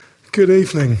Good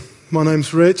evening. My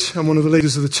name's Rich. I'm one of the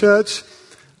leaders of the church,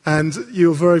 and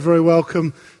you're very, very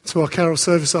welcome to our carol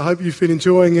service. I hope you've been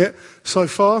enjoying it so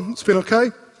far. It's been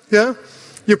okay? Yeah?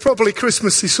 You're probably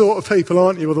Christmassy sort of people,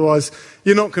 aren't you? Otherwise,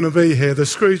 you're not going to be here. The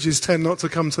Scrooges tend not to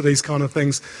come to these kind of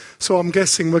things. So I'm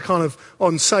guessing we're kind of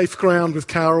on safe ground with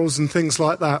carols and things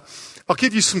like that. I'll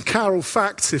give you some carol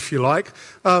facts, if you like.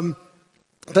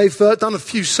 They've done a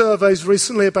few surveys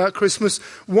recently about Christmas,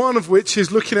 one of which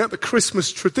is looking at the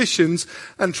Christmas traditions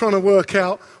and trying to work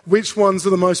out which ones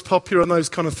are the most popular and those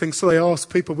kind of things. So they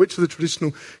asked people, which of the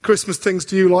traditional Christmas things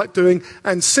do you like doing?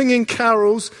 And singing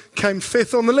carols came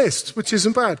fifth on the list, which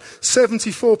isn't bad.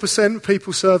 74% of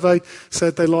people surveyed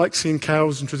said they like singing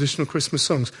carols and traditional Christmas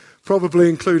songs, probably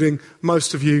including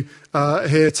most of you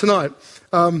here tonight.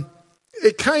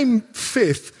 It came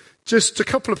fifth, just a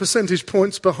couple of percentage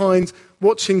points behind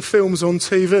watching films on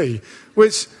TV,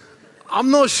 which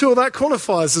I'm not sure that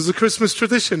qualifies as a Christmas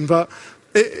tradition, but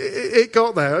it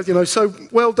got there, you know, so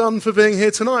well done for being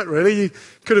here tonight, really. You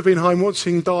could have been home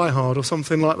watching Die Hard or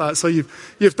something like that, so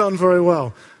you've done very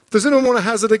well. Does anyone want to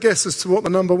hazard a guess as to what the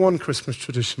number one Christmas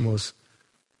tradition was?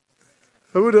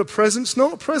 Who would have presents?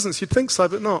 Not presents, you'd think so,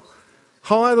 but not.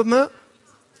 Higher than that?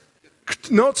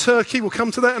 Not turkey, we'll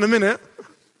come to that in a minute.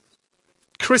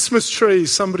 Christmas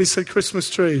trees. Somebody said Christmas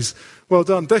trees. Well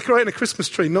done. Decorating a Christmas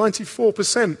tree.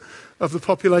 94% of the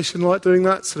population like doing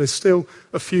that, so there's still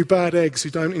a few bad eggs who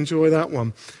don't enjoy that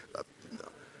one.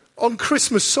 On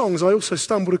Christmas songs, I also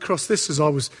stumbled across this as I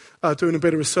was doing a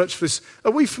bit of research for this.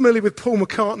 Are we familiar with Paul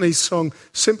McCartney's song,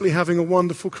 Simply Having a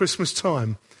Wonderful Christmas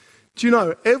Time? Do you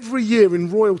know, every year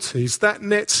in royalties, that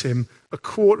nets him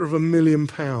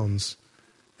 £250,000.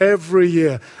 Every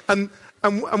year.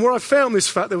 And where I found this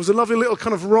fact, there was a lovely little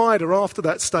kind of rider after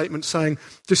that statement saying,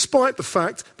 despite the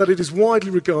fact that it is widely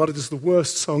regarded as the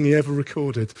worst song he ever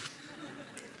recorded.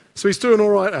 So he's doing all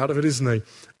right out of it, isn't he?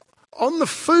 On the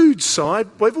food side,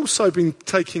 we've also been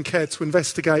taking care to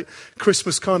investigate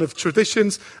Christmas kind of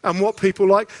traditions and what people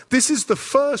like. This is the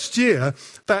first year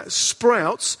that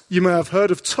Sprouts, you may have heard,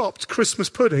 have topped Christmas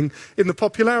pudding in the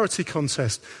popularity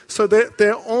contest. So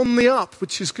they're on the up,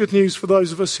 which is good news for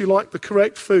those of us who like the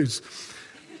correct foods.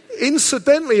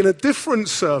 Incidentally, in a different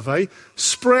survey,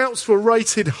 Sprouts were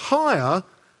rated higher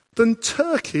than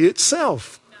turkey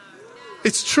itself.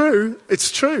 It's true.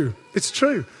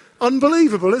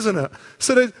 Unbelievable, isn't it?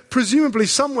 So presumably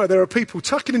somewhere there are people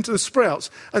tucking into the Sprouts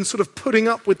and sort of putting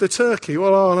up with the turkey.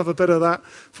 Well, I'll have a bit of that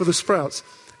for the Sprouts.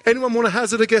 Anyone want to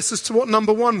hazard a guess as to what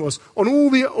number one was? On all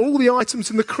the items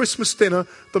in the Christmas dinner,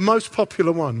 the most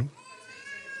popular one?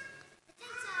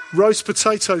 Roast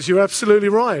potatoes, you're absolutely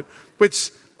right.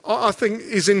 Which I think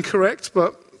is incorrect,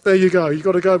 but there you go. You've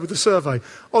got to go with the survey.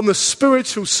 On the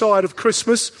spiritual side of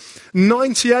Christmas,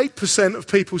 98% of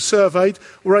people surveyed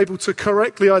were able to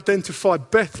correctly identify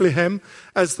Bethlehem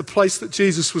as the place that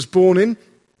Jesus was born in.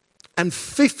 And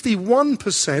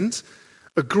 51%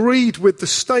 agreed with the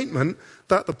statement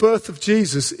that the birth of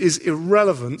Jesus is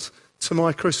irrelevant to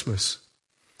my Christmas.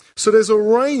 So there's a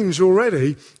range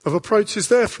already of approaches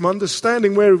there, from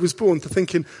understanding where he was born to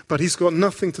thinking, but he's got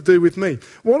nothing to do with me.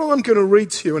 What I'm going to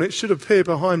read to you, and it should appear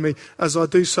behind me as I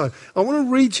do so, I want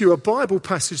to read you a Bible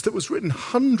passage that was written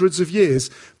hundreds of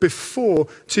years before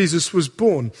Jesus was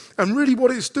born. And really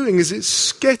what it's doing is it's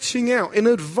sketching out in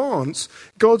advance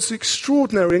God's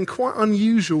extraordinary and quite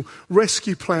unusual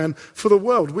rescue plan for the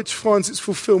world, which finds its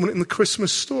fulfillment in the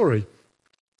Christmas story.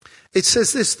 It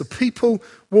says this: the people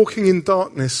walking in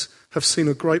darkness have seen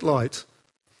a great light.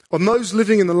 On those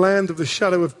living in the land of the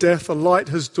shadow of death, a light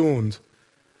has dawned.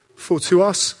 For to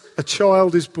us a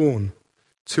child is born,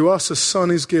 to us a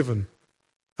son is given,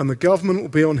 and the government will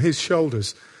be on his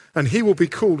shoulders, and he will be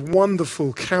called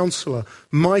Wonderful Counselor,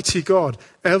 Mighty God,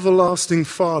 Everlasting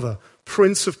Father,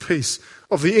 Prince of Peace.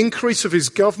 Of the increase of his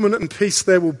government and peace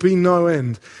there will be no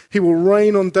end. He will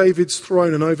reign on David's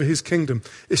throne and over his kingdom,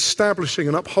 establishing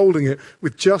and upholding it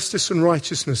with justice and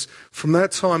righteousness from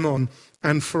that time on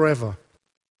and forever.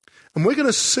 And we're going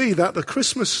to see that the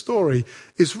Christmas story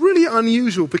is really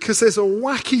unusual because there's a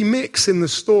wacky mix in the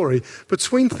story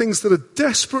between things that are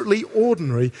desperately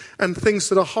ordinary and things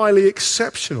that are highly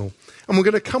exceptional. And we're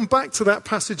going to come back to that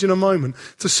passage in a moment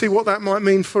to see what that might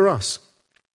mean for us.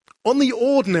 On the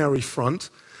ordinary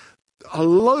front, a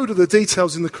load of the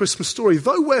details in the Christmas story,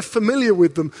 though we're familiar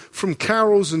with them from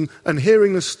carols and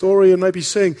hearing the story and maybe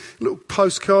seeing little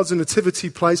postcards and nativity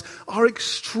plays, are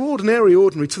extraordinarily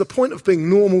ordinary to the point of being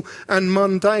normal and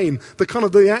mundane.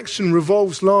 The action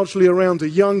revolves largely around a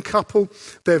young couple.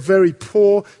 They're very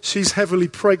poor. She's heavily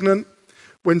pregnant.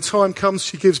 When time comes,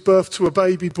 she gives birth to a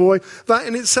baby boy. That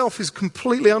in itself is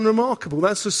completely unremarkable.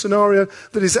 That's a scenario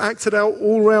that is acted out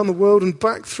all around the world and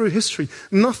back through history.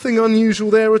 Nothing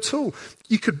unusual there at all.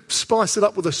 You could spice it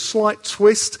up with a slight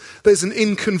twist. There's an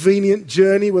inconvenient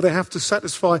journey where they have to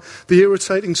satisfy the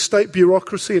irritating state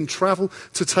bureaucracy and travel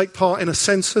to take part in a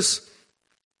census.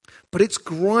 But it's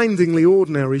grindingly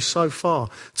ordinary so far,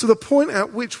 to the point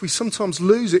at which we sometimes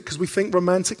lose it because we think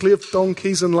romantically of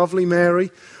donkeys and lovely Mary.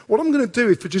 What I'm going to do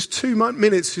is for just 2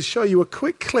 minutes is show you a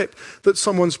quick clip that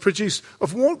someone's produced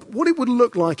of what it would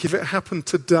look like if it happened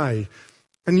today.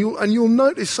 And you'll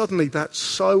notice suddenly that's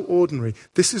so ordinary.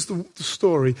 This is the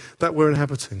story that we're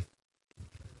inhabiting.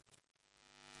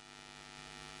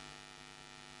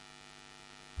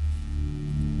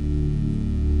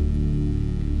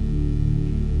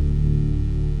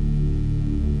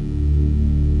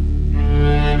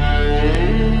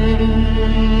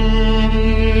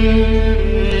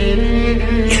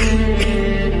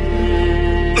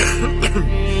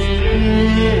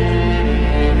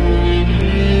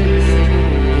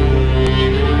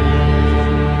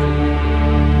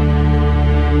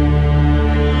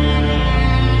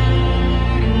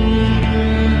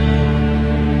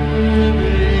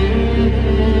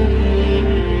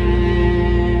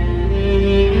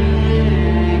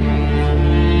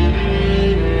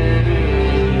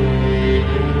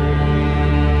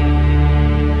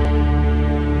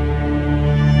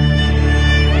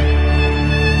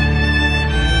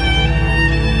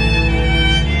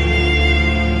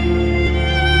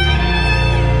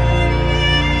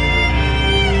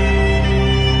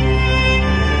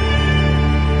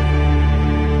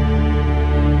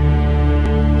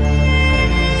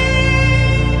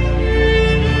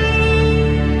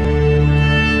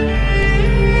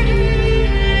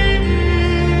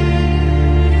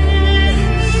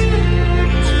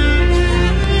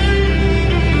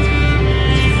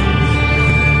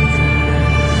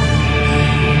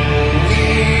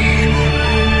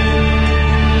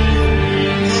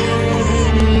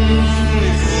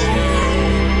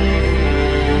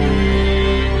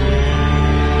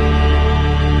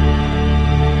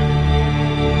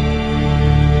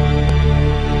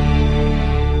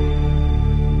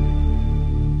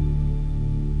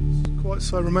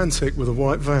 So romantic with a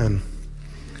white van.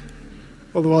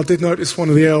 Although I did notice one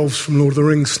of the elves from Lord of the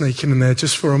Rings sneaking in there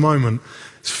just for a moment.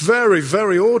 It's very,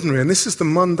 very ordinary, and this is the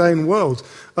mundane world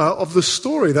of the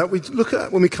story that we look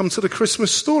at when we come to the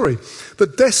Christmas story. The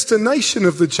destination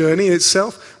of the journey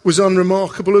itself was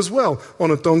unremarkable as well.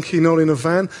 On a donkey, not in a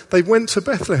van. They went to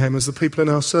Bethlehem, as the people in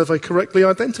our survey correctly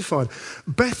identified.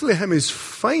 Bethlehem is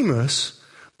famous,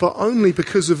 but only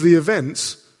because of the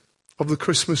events of the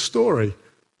Christmas story.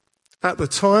 At the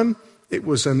time, it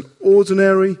was an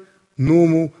ordinary,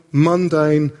 normal,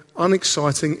 mundane,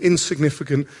 unexciting,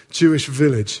 insignificant Jewish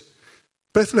village.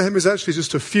 Bethlehem is actually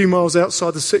just a few miles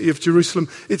outside the city of Jerusalem.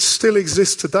 It still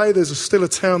exists today. There's still a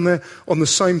town there on the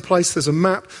same place. There's a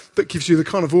map that gives you the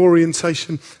kind of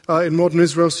orientation in modern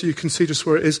Israel so you can see just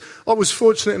where it is. I was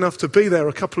fortunate enough to be there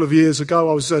a couple of years ago.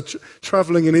 I was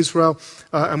traveling in Israel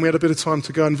and we had a bit of time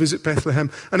to go and visit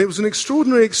Bethlehem. And it was an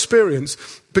extraordinary experience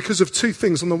because of two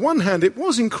things. On the one hand, it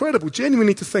was incredible,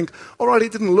 genuinely to think, all right,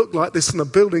 it didn't look like this and the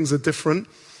buildings are different.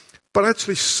 But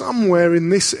actually somewhere in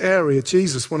this area,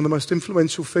 Jesus, one of the most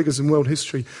influential figures in world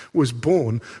history, was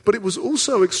born. But it was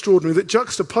also extraordinary that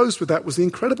juxtaposed with that was the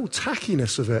incredible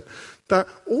tackiness of it. That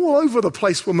all over the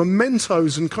place were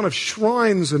mementos and kind of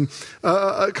shrines and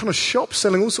kind of shops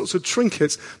selling all sorts of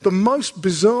trinkets. The most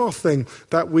bizarre thing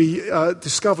that we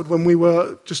discovered when we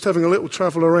were just having a little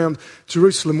travel around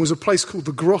Jerusalem was a place called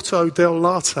the Grotto del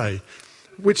Latte,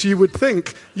 which you would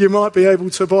think you might be able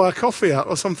to buy a coffee at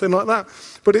or something like that.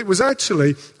 But it was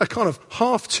actually a kind of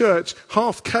half church,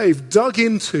 half cave dug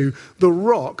into the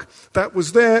rock that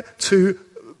was there to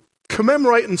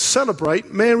commemorate and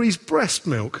celebrate Mary's breast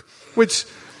milk, which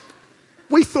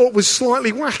we thought was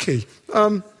slightly wacky.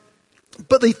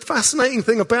 But the fascinating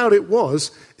thing about it was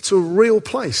it's a real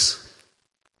place.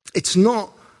 It's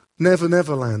not Never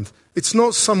Neverland. It's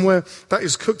not somewhere that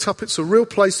is cooked up. It's a real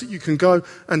place that you can go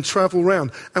and travel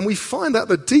around. And we find out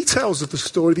the details of the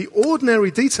story, the ordinary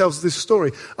details of this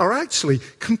story, are actually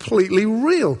completely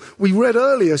real. We read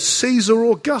earlier, Caesar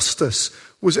Augustus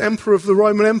was emperor of the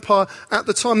Roman Empire at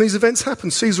the time these events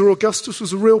happened. Caesar Augustus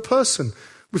was a real person.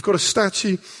 We've got a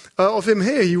statue of him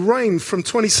here. He reigned from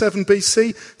 27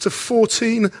 BC to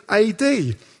 14 AD.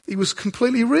 He was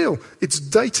completely real. It's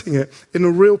dating it in a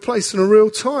real place, in a real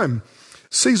time.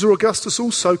 Caesar Augustus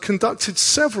also conducted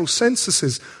several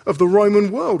censuses of the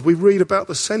Roman world. We read about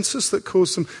the census that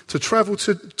caused them to travel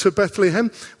to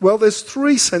Bethlehem. Well, there's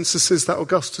 3 censuses that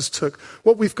Augustus took.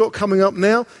 What we've got coming up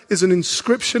now is an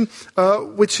inscription,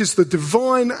 which is the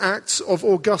divine acts of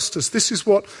Augustus. This is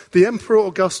what the Emperor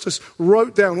Augustus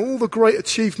wrote down, all the great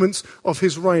achievements of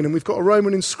his reign. And we've got a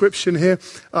Roman inscription here,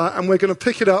 and we're going to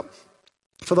pick it up.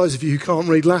 For those of you who can't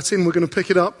read Latin, we're going to pick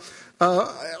it up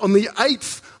on the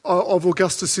 8th of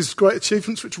Augustus's great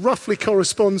achievements, which roughly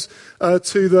corresponds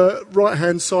to the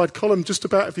right-hand side column, just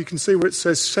about, if you can see where it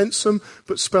says censum,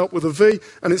 but spelt with a V.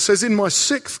 And it says, in my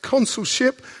 6th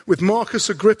consulship with Marcus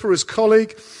Agrippa as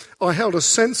colleague, I held a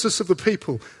census of the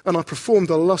people, and I performed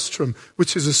a lustrum,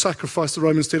 which is a sacrifice the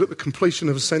Romans did at the completion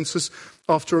of a census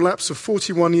after a lapse of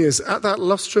 41 years. At that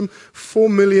lustrum,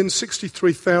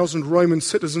 4,063,000 Roman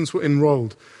citizens were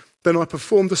enrolled. Then I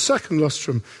performed the 2nd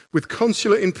lustrum with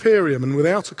consular imperium and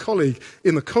without a colleague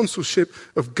in the consulship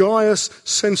of Gaius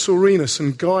Censorinus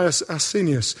and Gaius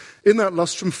Asinius. In that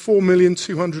lustrum,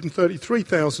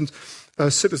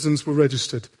 4,233,000 citizens were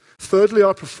registered. Thirdly,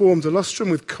 I performed a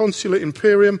lustrum with consular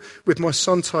imperium with my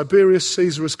son Tiberius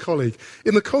Caesar as colleague.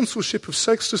 In the consulship of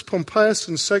Sextus Pompeius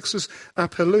and Sextus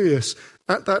Appius,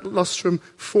 at that lustrum,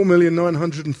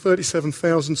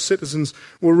 4,937,000 citizens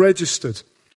were registered.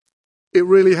 It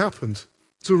really happened.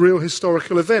 It's a real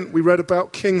historical event. We read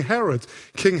about King Herod.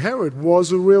 King Herod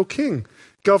was a real king,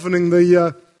 governing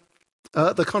the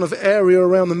kind of area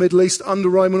around the Middle East under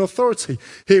Roman authority.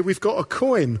 Here we've got a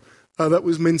coin that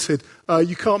was minted.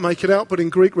 You can't make it out, but in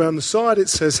Greek round the side it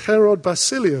says Herod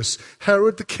Basilius,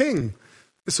 Herod the king.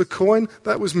 It's a coin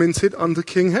that was minted under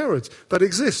King Herod. That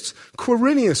exists.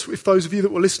 Quirinius, if those of you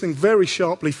that were listening very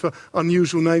sharply for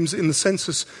unusual names in the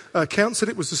census counts it,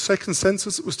 it was the 2nd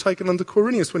census that was taken under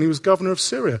Quirinius when he was governor of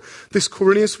Syria. This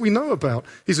Quirinius we know about.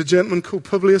 He's a gentleman called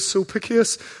Publius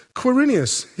Sulpicius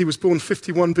Quirinius. He was born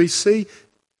 51 BC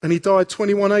and he died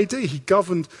 21 AD. He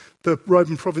governed the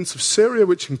Roman province of Syria,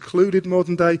 which included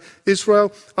modern-day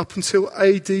Israel, up until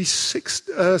AD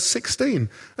 16.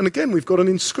 And again, we've got an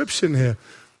inscription here,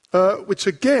 which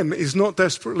again is not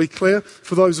desperately clear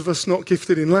for those of us not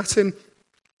gifted in Latin,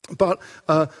 but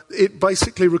it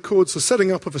basically records the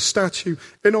setting up of a statue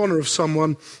in honour of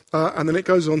someone, and then it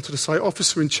goes on to say,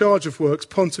 officer in charge of works,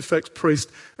 pontifex, priest,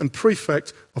 and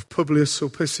prefect of Publius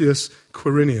Sulpicius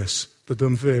Quirinius, the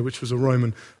Dumvir, which was a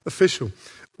Roman official.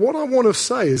 What I want to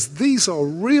say is these are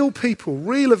real people,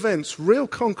 real events, real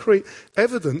concrete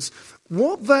evidence.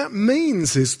 What that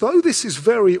means is, though this is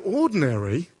very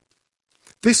ordinary,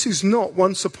 this is not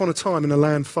once upon a time in a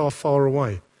land far, far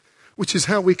away, which is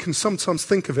how we can sometimes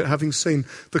think of it, having seen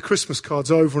the Christmas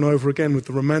cards over and over again with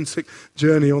the romantic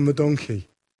journey on the donkey.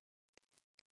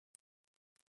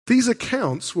 These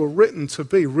accounts were written to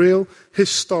be real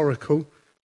historical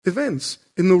events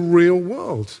in the real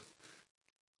world.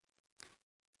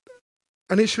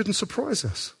 And it shouldn't surprise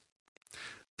us.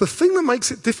 The thing that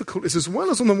makes it difficult is, as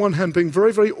well as on the one hand being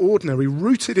very, very ordinary,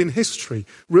 rooted in history,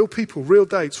 real people, real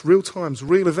dates, real times,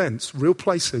 real events, real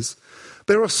places,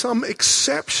 there are some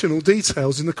exceptional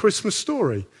details in the Christmas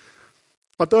story.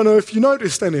 I don't know if you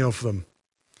noticed any of them,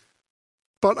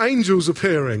 but angels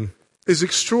appearing is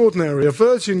extraordinary. A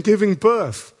virgin giving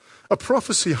birth, a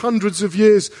prophecy hundreds of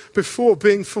years before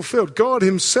being fulfilled. God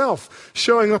himself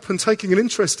showing up and taking an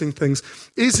interest in things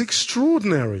is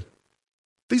extraordinary.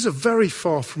 These are very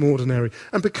far from ordinary.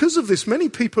 And because of this, many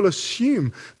people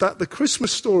assume that the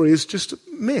Christmas story is just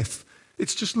myth.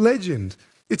 It's just legend.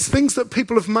 It's things that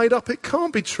people have made up. It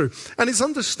can't be true. And it's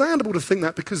understandable to think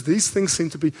that because these things seem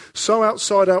to be so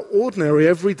outside our ordinary,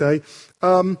 everyday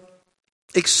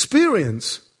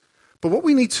experience. But what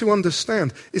we need to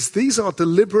understand is these are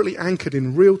deliberately anchored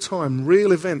in real time,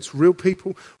 real events, real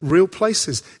people, real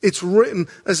places. It's written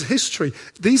as history.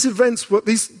 These events,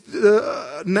 these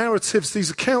narratives, these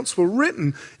accounts were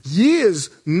written years,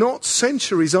 not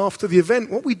centuries after the event.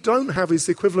 What we don't have is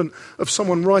the equivalent of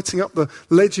someone writing up the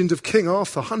legend of King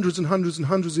Arthur hundreds and hundreds and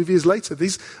hundreds of years later.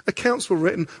 These accounts were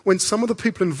written when some of the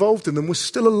people involved in them were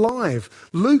still alive.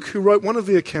 Luke, who wrote one of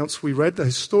the accounts we read, the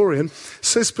historian,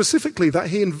 says specifically that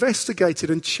he investigated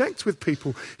and checked with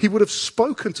people. He would have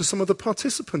spoken to some of the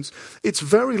participants. It's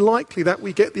very likely that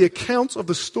we get the account of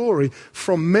the story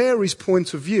from Mary's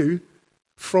point of view,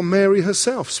 from Mary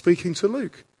herself speaking to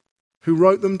Luke, who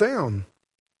wrote them down.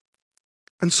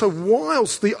 And so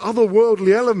whilst the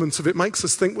otherworldly element of it makes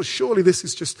us think, well, surely this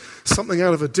is just something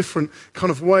out of a different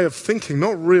kind of way of thinking,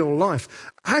 not real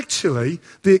life, actually,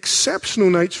 the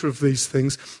exceptional nature of these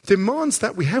things demands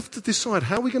that we have to decide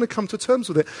how we're going to come to terms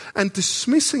with it. And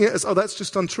dismissing it as, oh, that's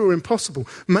just untrue or impossible,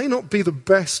 may not be the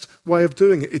best way of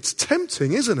doing it. It's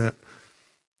tempting, isn't it?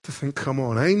 To think, come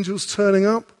on, angels turning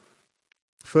up,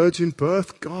 virgin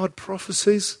birth, God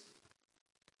prophecies.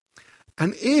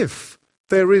 And if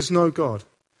there is no God,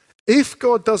 if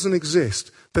God doesn't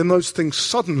exist, then those things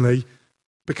suddenly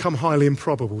become highly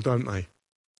improbable, don't they?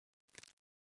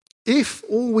 If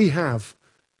all we have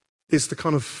is the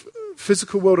kind of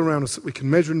physical world around us that we can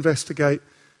measure, investigate,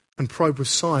 and probe with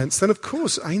science, then of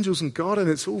course angels and God, and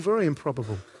it's all very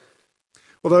improbable.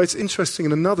 Although it's interesting,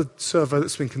 in another survey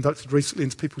that's been conducted recently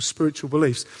into people's spiritual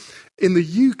beliefs, in the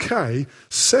UK,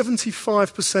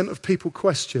 75% of people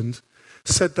questioned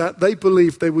said that they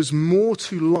believed there was more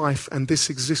to life and this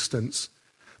existence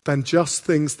than just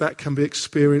things that can be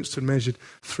experienced and measured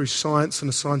through science and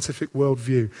a scientific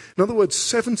worldview. In other words,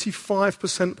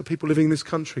 75% of the people living in this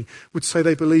country would say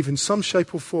they believe in some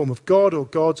shape or form of God or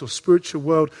gods or spiritual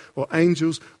world or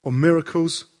angels or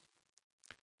miracles.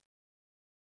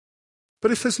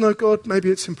 But if there's no God, maybe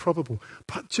it's improbable.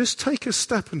 But just take a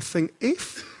step and think,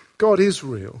 if God is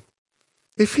real,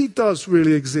 if he does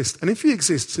really exist, and if he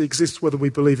exists whether we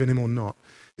believe in him or not,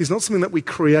 he's not something that we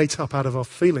create up out of our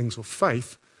feelings or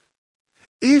faith.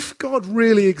 If God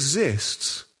really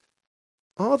exists,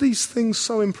 are these things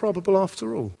so improbable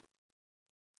after all?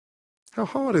 How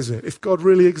hard is it, if God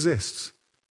really exists,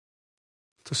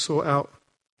 to sort out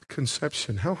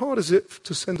conception? How hard is it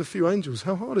to send a few angels?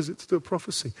 How hard is it to do a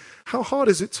prophecy? How hard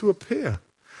is it to appear?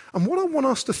 And what I want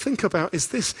us to think about is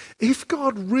this: if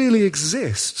God really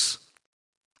exists,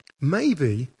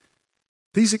 maybe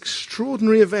these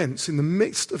extraordinary events in the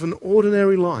midst of an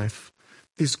ordinary life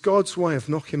is God's way of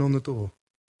knocking on the door.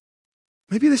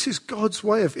 Maybe this is God's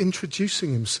way of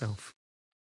introducing himself.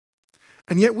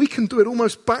 And yet we can do it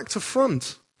almost back to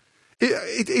front.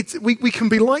 We can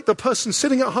be like the person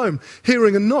sitting at home,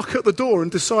 hearing a knock at the door and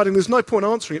deciding there's no point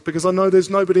answering it because I know there's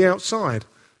nobody outside.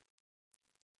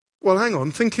 Well, hang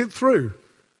on, think it through.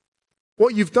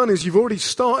 What you've done is you've already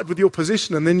started with your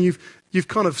position and then you've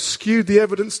kind of skewed the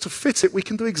evidence to fit it. We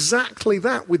can do exactly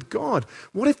that with God.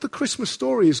 What if the Christmas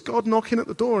story is God knocking at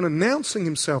the door and announcing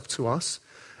himself to us,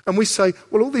 and we say,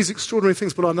 well, all these extraordinary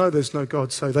things, but I know there's no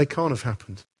God, so they can't have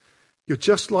happened. You're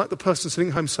just like the person sitting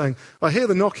at home saying, I hear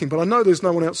the knocking, but I know there's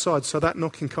no one outside, so that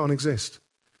knocking can't exist.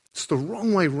 It's the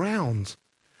wrong way round.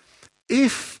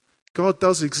 If God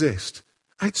does exist,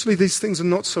 actually these things are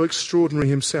not so extraordinary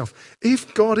himself.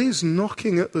 If God is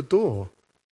knocking at the door,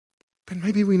 then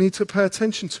maybe we need to pay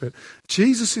attention to it.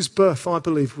 Jesus' birth, I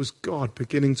believe, was God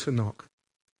beginning to knock,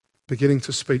 beginning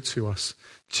to speak to us.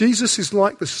 Jesus is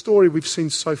like the story we've seen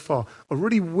so far, a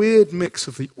really weird mix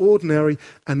of the ordinary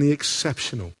and the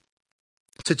exceptional.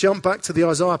 To jump back to the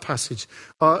Isaiah passage,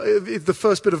 the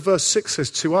first bit of verse 6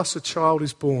 says, to us a child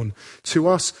is born, to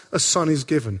us a son is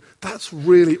given. That's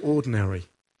really ordinary.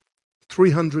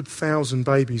 300,000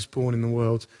 babies born in the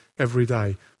world every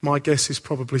day. My guess is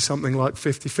probably something like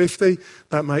 50-50.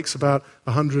 That makes about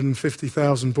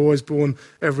 150,000 boys born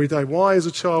every day. Why is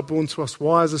a child born to us?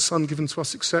 Why is a son given to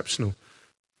us exceptional?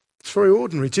 It's very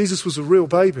ordinary. Jesus was a real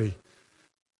baby.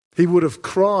 He would have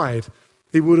cried.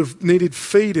 He would have needed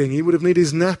feeding. He would have needed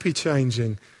his nappy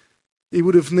changing. He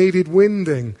would have needed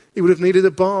winding. He would have needed a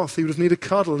bath. He would have needed a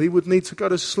cuddle. He would need to go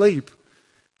to sleep.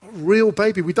 A real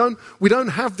baby. We don't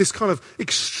have this kind of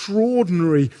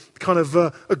extraordinary kind of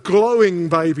a glowing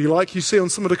baby like you see on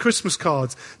some of the Christmas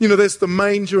cards. You know, there's the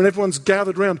manger and everyone's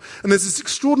gathered around and there's this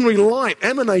extraordinary light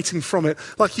emanating from it,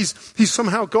 like he's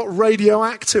somehow got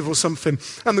radioactive or something,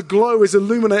 and the glow is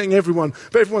illuminating everyone,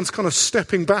 but everyone's kind of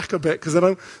stepping back a bit because they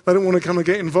don't want to kind of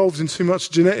get involved in too much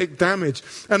genetic damage.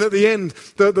 And at the end,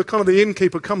 the kind of the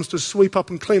innkeeper comes to sweep up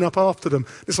and clean up after them.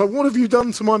 It's like, what have you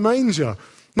done to my manger?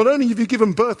 Not only have you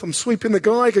given birth, I'm sweeping the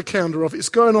Geiger counter off. It's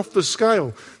going off the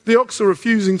scale. The ox are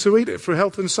refusing to eat it for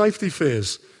health and safety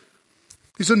fears.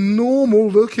 He's a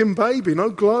normal-looking baby. No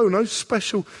glow, no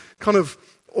special kind of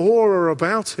aura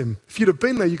about him. If you'd have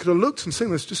been there, you could have looked and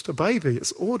seen, it's just a baby.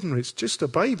 It's ordinary. It's just a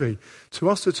baby. To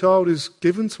us a child is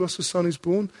given. To us a son is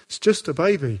born. It's just a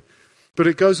baby. But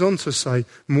it goes on to say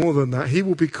more than that. He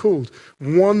will be called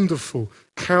Wonderful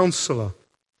Counselor.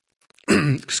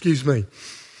 Excuse me.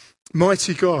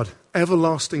 Mighty God,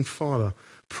 Everlasting Father,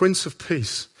 Prince of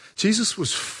Peace. Jesus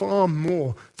was far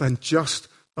more than just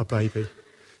a baby.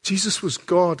 Jesus was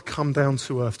God come down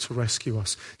to earth to rescue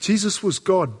us. Jesus was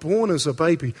God born as a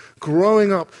baby,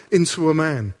 growing up into a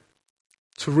man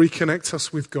to reconnect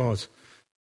us with God.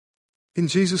 In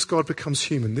Jesus, God becomes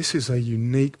human. This is a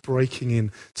unique breaking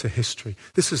in to history.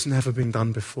 This has never been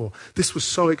done before. This was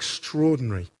so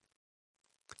extraordinary.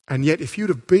 And yet, if you'd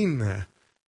have been there,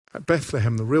 at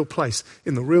Bethlehem, the real place,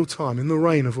 in the real time, in the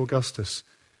reign of Augustus,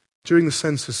 during the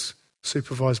census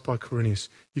supervised by Quirinius,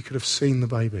 you could have seen the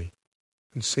baby.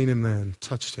 and seen him there and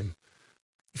touched him.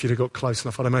 If you'd have got close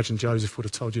enough, I'd imagine Joseph would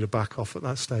have told you to back off at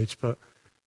that stage. But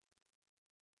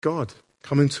God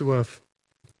coming to earth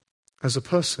as a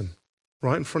person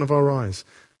right in front of our eyes.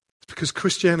 It's because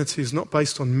Christianity is not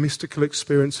based on mystical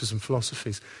experiences and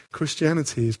philosophies.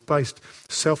 Christianity is based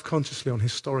self-consciously on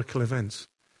historical events.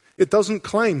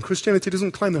 Christianity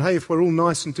doesn't claim that, hey, if we're all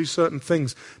nice and do certain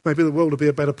things, maybe the world will be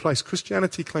a better place.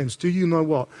 Christianity claims, do you know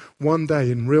what? One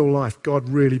day in real life, God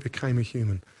really became a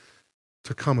human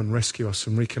to come and rescue us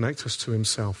and reconnect us to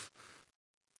himself.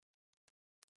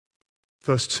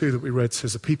 Verse 2 that we read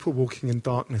says, the people walking in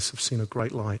darkness have seen a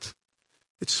great light.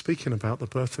 It's speaking about the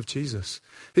birth of Jesus.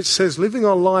 It says, living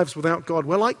our lives without God,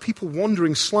 we're like people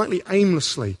wandering slightly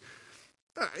aimlessly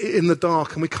in the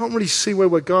dark, and we can't really see where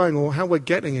we're going or how we're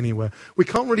getting anywhere. We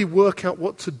can't really work out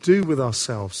what to do with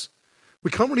ourselves. We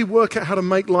can't really work out how to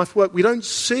make life work. We don't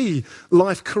see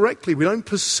life correctly. We don't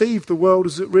perceive the world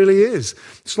as it really is.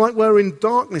 It's like we're in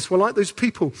darkness. We're like those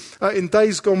people in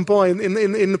days gone by,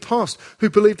 in the past, who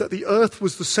believed that the earth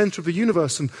was the center of the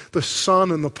universe and the sun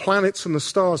and the planets and the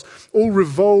stars all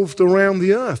revolved around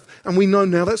the earth. And we know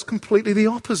now that's completely the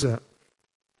opposite.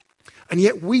 And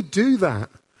yet we do that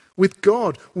with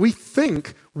God. We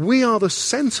think we are the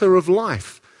center of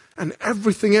life and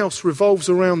everything else revolves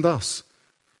around us.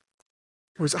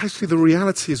 Whereas actually the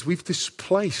reality is we've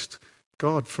displaced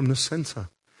God from the center.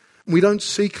 We don't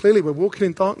see clearly. We're walking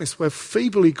in darkness. We're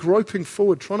feebly groping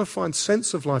forward, trying to find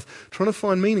sense of life, trying to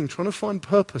find meaning, trying to find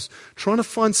purpose, trying to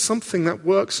find something that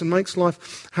works and makes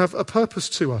life have a purpose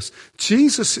to us.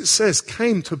 Jesus, it says,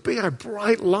 came to be a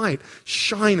bright light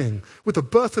shining. With the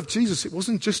birth of Jesus, it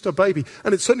wasn't just a baby,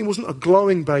 and it certainly wasn't a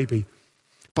glowing baby.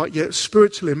 But yet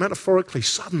spiritually and metaphorically,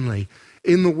 suddenly,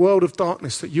 in the world of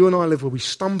darkness that you and I live where we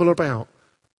stumble about,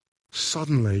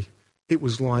 suddenly it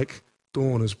was like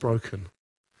dawn has broken.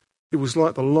 It was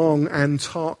like the long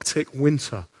Antarctic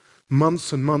winter.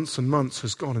 Months and months and months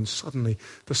has gone, and suddenly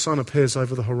the sun appears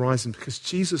over the horizon because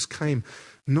Jesus came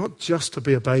not just to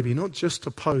be a baby, not just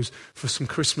to pose for some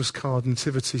Christmas card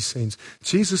nativity scenes.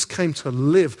 Jesus came to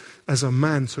live as a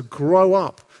man, to grow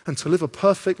up and to live a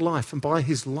perfect life. And by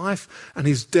his life and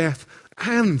his death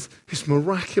and his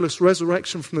miraculous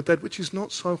resurrection from the dead, which is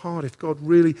not so hard if God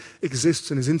really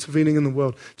exists and is intervening in the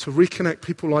world, to reconnect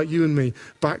people like you and me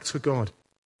back to God.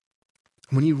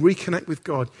 And when you reconnect with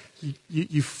God,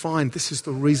 you find this is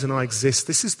the reason I exist.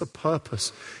 This is the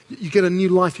purpose. You get a new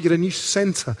life. You get a new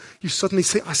center. You suddenly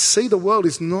see, I see the world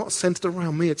is not centered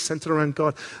around me. It's centered around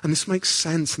God. And this makes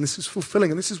sense. And this is fulfilling.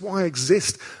 And this is why I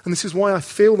exist. And this is why I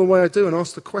feel the way I do and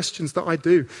ask the questions that I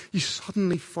do. You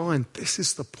suddenly find this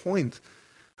is the point.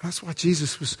 And that's why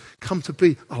Jesus was come to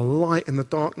be a light in the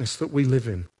darkness that we live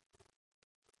in.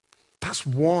 That's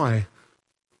why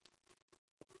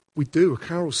we do a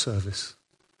carol service.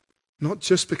 Not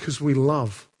just because we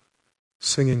love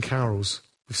singing carols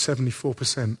with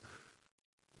 74%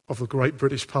 of the great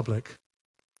British public,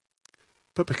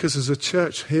 but because as a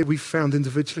church here we've found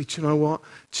individually, do you know what?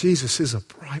 Jesus is a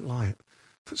bright light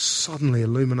that suddenly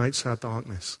illuminates our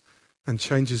darkness and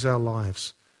changes our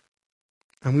lives.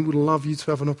 And we would love you to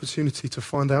have an opportunity to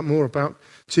find out more about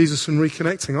Jesus and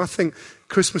reconnecting. I think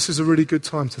Christmas is a really good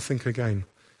time to think again.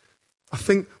 I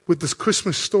think with this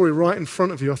Christmas story right in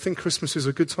front of you, I think Christmas is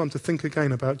a good time to think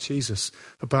again about Jesus,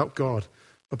 about God,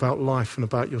 about life, and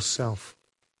about yourself.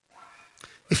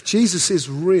 If Jesus is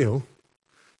real,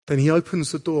 then he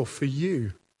opens the door for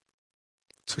you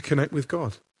to connect with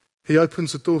God. He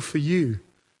opens the door for you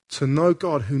to know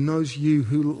God, who knows you,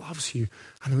 who loves you,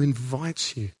 and who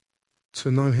invites you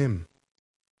to know him.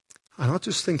 And I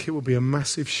just think it would be a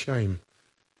massive shame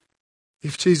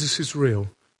if Jesus is real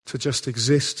to just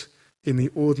exist in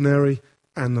the ordinary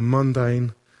and the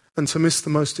mundane, and to miss the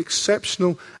most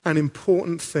exceptional and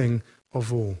important thing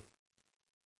of all.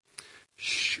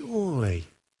 Surely,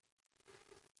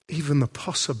 even the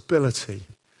possibility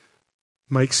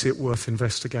makes it worth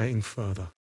investigating further.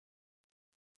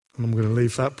 And I'm going to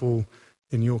leave that ball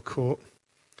in your court.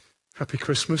 Happy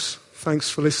Christmas. Thanks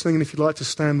for listening. And if you'd like to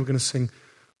stand, we're going to sing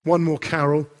one more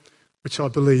carol, which I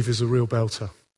believe is a real belter.